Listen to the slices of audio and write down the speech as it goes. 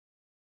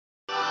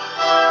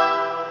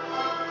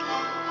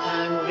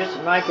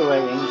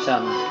microwaving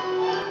some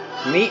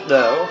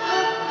meatloaf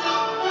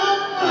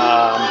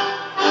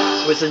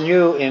with a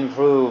new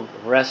improved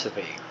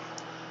recipe.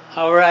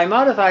 However, I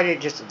modified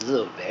it just a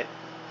little bit.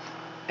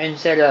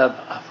 Instead of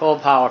full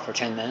power for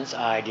 10 minutes,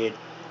 I did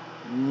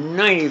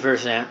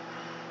 90%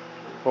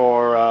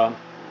 for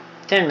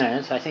 10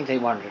 minutes. I think they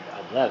wanted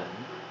 11.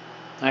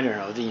 I don't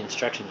know, the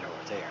instructions are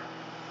over there.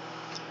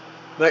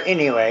 But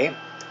anyway,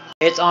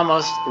 it's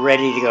almost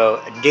ready to go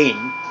ding.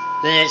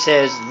 Then it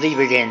says leave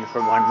it in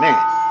for 1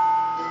 minute.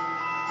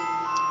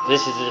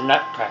 This is the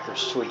Nutcracker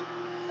Suite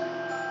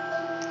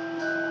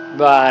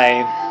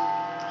by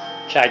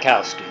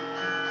Tchaikovsky.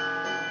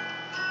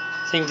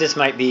 I think this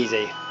might be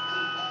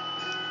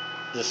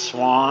the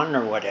Swan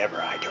or whatever.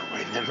 I don't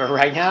remember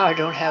right now. I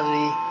don't have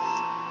the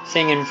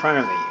thing in front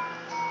of me.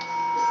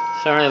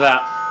 So in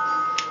about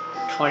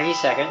 20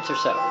 seconds or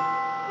so,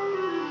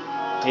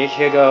 it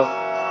should go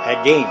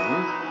a ding.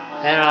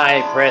 Then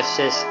I press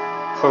this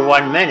for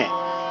 1 minute.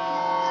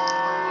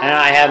 And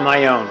I have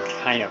my own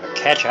kind of a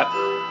ketchup.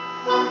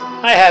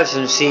 I have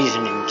some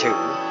seasoning too.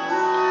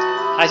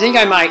 I think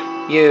I might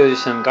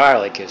use some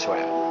garlic as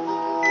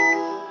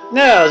well.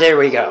 No, there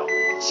we go.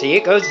 See,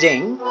 it goes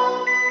ding.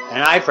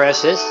 And I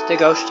press this to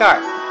go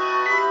start.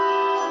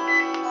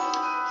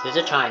 So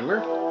the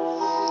timer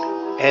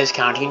is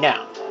counting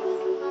down.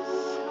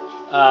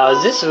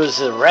 This was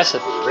the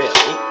recipe,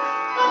 really.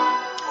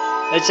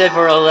 It said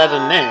for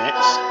 11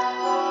 minutes.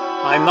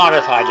 I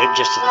modified it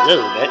just a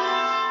little bit.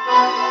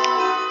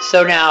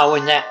 So now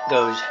when that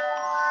goes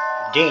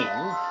ding,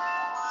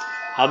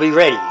 I'll be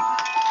ready.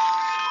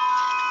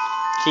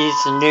 See,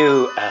 it's a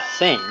new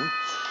thing.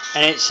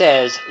 And it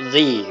says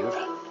leave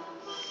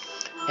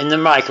in the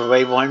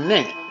microwave 1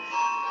 minute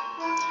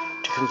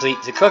to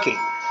complete the cooking.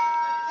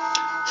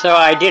 So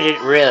I did it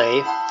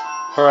really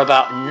for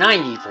about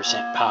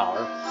 90%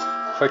 power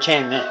for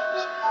 10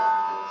 minutes.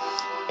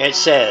 It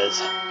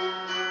says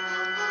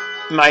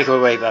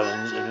microwave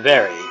ovens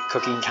vary.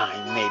 Cooking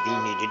time may be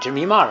needed to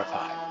be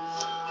modified.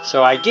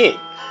 So I did.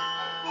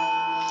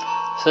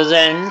 So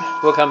then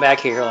we'll come back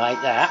here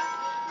like that.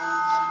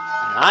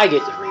 And I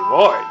get the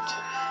rewards.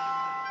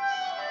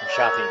 I'm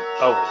shopping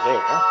over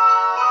there.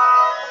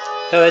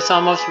 So it's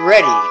almost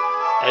ready,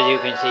 as you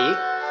can see.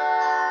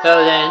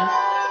 So then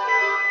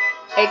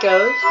it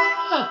goes.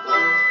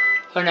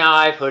 So now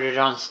I put it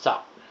on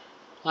stop.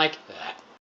 Like that.